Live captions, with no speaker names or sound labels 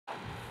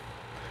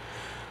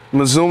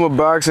Mazuma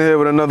Boxing here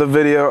with another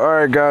video.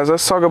 Alright guys,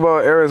 let's talk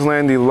about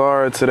Erislandy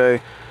Lara today.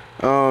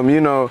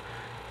 You know,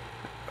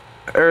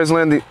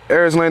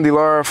 Erislandy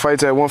Lara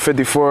fights at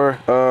 154,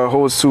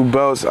 holds 2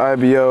 belts,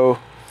 IBO,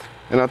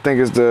 and I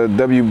think it's the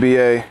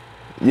WBA.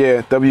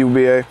 Yeah,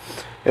 WBA.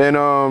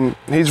 And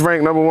he's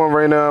ranked #1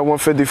 right now at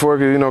 154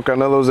 because, you know,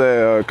 Canelo's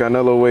at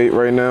Canelo weight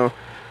right now.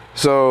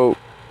 So,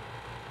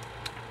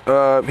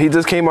 he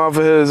just came off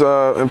of his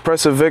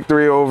impressive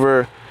victory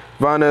over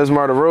Vanez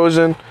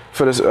Martirosyan.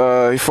 For this,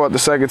 he fought the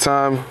second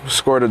time,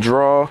 scored a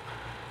draw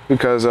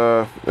because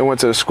it went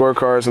to the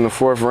scorecards in the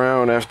 4th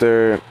round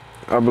after,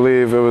 I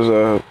believe it was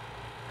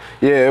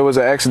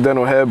an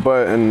accidental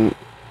headbutt, and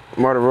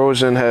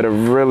Martirosyan had a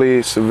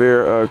really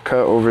severe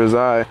cut over his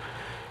eye,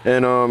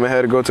 and it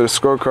had to go to the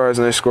scorecards,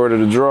 and they scored it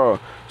a draw.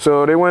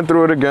 So they went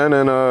through it again,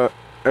 and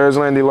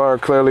Erislandy Lara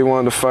clearly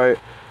won the fight.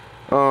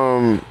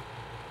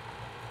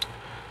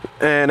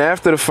 And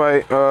after the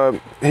fight,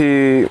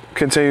 he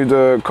continued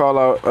to call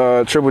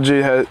out Triple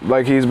G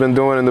like he's been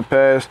doing in the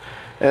past,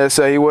 and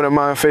said he wouldn't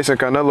mind facing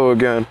Canelo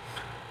again.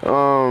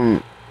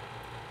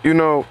 You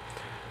know,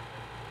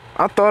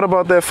 I thought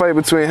about that fight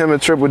between him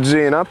and Triple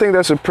G, and I think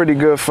that's a pretty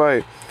good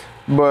fight.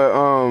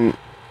 But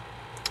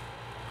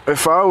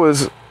if I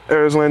was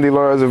Erislandy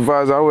Lara's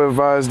advisor, I would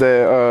advise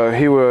that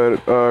he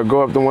would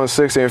go up to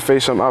 160 and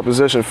face some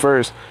opposition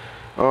first.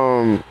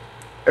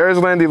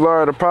 Erislandy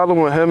Lara, the problem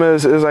with him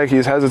is like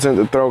he's hesitant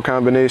to throw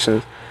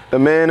combinations. The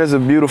man is a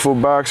beautiful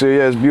boxer. He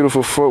has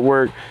beautiful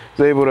footwork.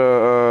 He's able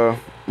to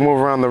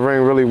move around the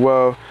ring really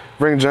well.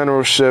 Ring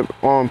generalship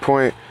on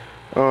point.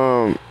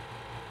 Man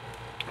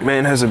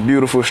has a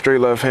beautiful straight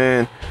left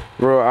hand,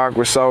 real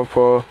awkward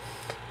southpaw,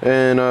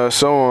 and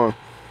so on.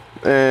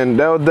 And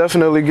that would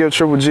definitely give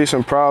Triple G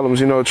some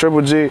problems. You know,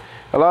 Triple G,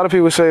 a lot of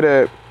people say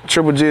that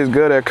Triple G is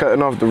good at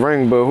cutting off the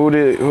ring, but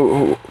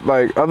who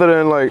like, other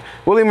than like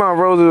Willie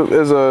Monroe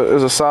is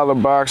a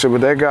solid boxer,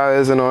 but that guy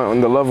isn't on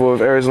the level of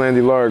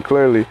Erislandy Lara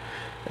clearly.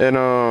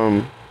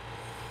 And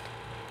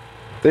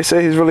they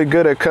say he's really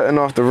good at cutting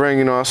off the ring.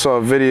 You know, I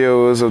saw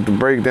videos of the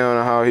breakdown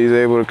of how he's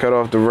able to cut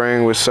off the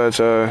ring with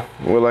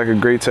like a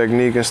great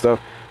technique and stuff.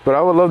 But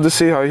I would love to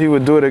see how he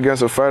would do it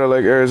against a fighter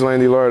like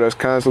Erislandy Lara that's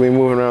constantly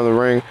moving around the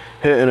ring,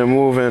 hitting and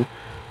moving.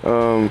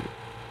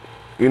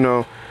 You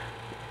know,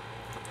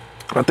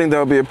 I think that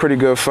would be a pretty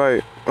good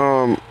fight.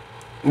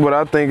 What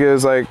I think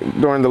is, like,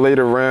 during the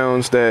later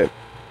rounds that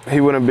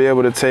he wouldn't be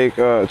able to take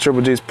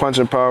Triple G's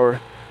punching power.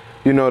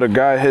 You know, the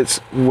guy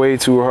hits way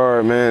too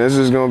hard, man. It's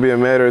just going to be a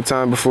matter of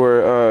time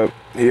before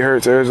he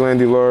hurts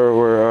Erislandy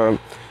Lara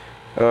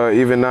or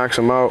even knocks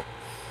him out.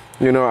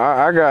 You know,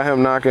 I got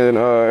him knocking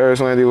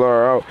Erislandy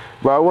Lara out.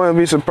 But I wouldn't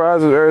be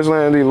surprised if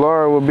Erislandy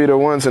Lara would be the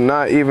one to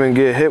not even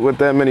get hit with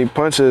that many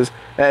punches,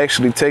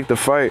 actually take the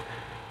fight.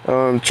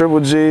 Triple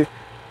G,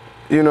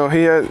 you know,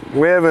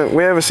 we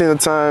haven't seen a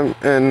time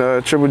in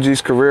Triple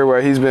G's career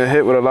where he's been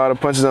hit with a lot of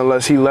punches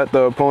unless he let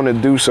the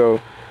opponent do so.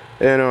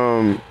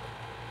 And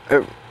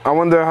I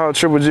wonder how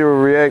Triple G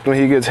will react when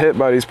he gets hit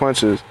by these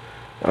punches.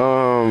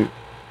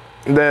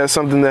 That's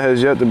something that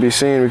has yet to be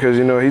seen because,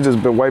 you know, he's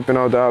just been wiping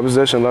out the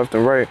opposition left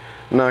and right,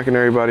 knocking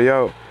everybody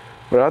out.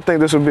 But I think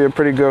this would be a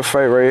pretty good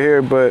fight right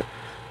here. But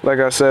like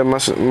I said,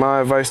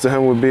 my advice to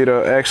him would be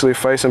to actually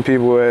fight some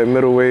people at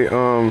middleweight.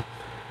 Go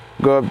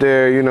up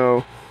there, you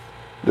know.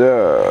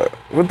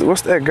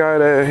 What's that guy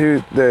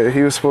that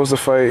he was supposed to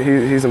fight?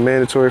 He's a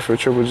mandatory for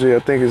Triple G. I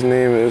think his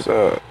name is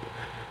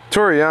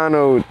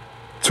Toriano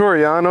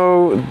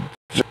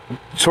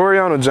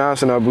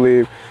Johnson, I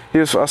believe.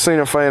 I seen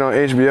him fighting on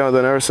HBO.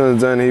 Then ever since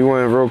then, he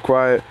went real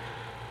quiet.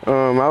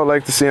 I would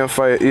like to see him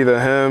fight either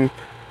him,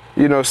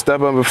 you know,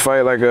 step up and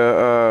fight like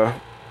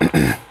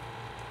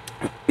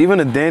even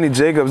a Danny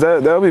Jacobs.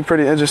 That would be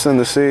pretty interesting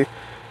to see.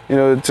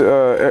 You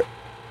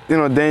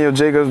know, Daniel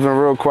Jacobs been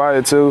real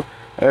quiet too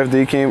after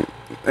he came,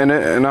 and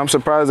I'm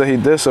surprised that he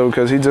did so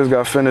because he just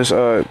got finished.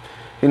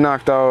 He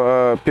knocked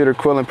out Peter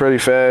Quillen pretty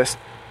fast.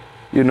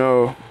 You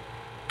know,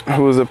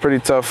 who was a pretty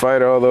tough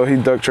fighter, although he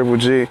ducked Triple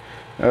G.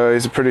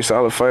 He's a pretty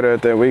solid fighter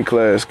at that weight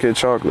class, Kid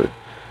Chocolate.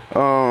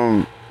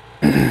 I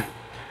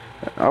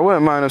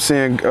wouldn't mind him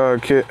seeing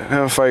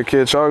him fight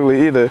Kid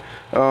Chocolate either.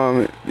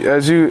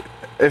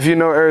 If you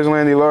know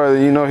Erislandy Lara,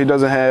 then you know he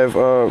doesn't have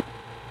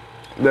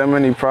that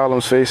many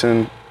problems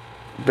facing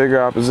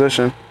bigger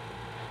opposition.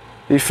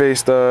 He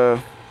faced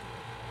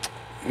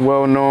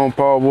well-known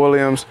Paul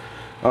Williams.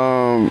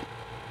 You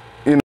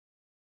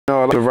know,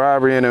 the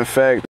robbery, and in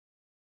fact,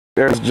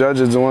 there's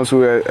judges, the ones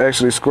who had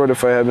actually scored the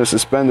fight, have been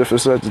suspended for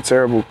such a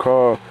terrible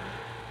call.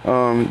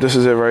 This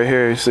is it right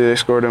here. You see they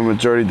scored a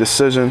majority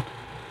decision.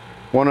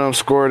 One of them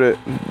scored it.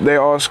 They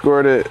all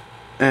scored it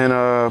in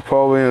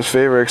Paul Williams'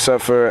 favor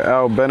except for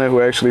Al Bennett, who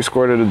actually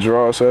scored it a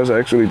draw, so that's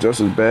actually just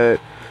as bad.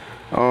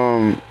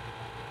 I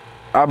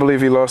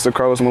believe he lost to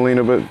Carlos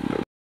Molina, but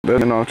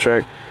that's off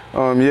track.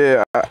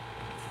 Yeah,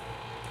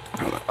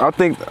 I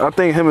think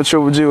him and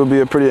Triple G would be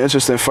a pretty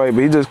interesting fight,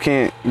 but he just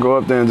can't go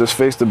up there and just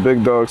face the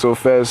big dog so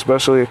fast,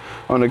 especially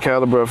on the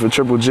caliber of a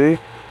Triple G.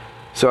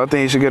 So I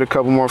think he should get a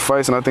couple more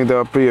fights, and I think that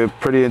would be a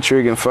pretty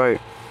intriguing fight.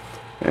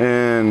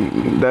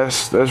 and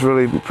that's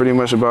really pretty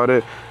much about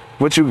it.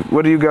 What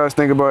do you guys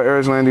think about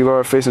Erislandy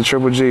Lara facing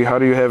Triple G? How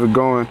do you have it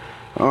going?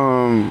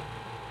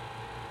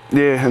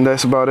 Yeah, and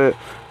that's about it.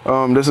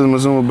 This is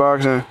Mazuma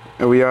Boxing,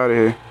 and we out of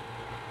here.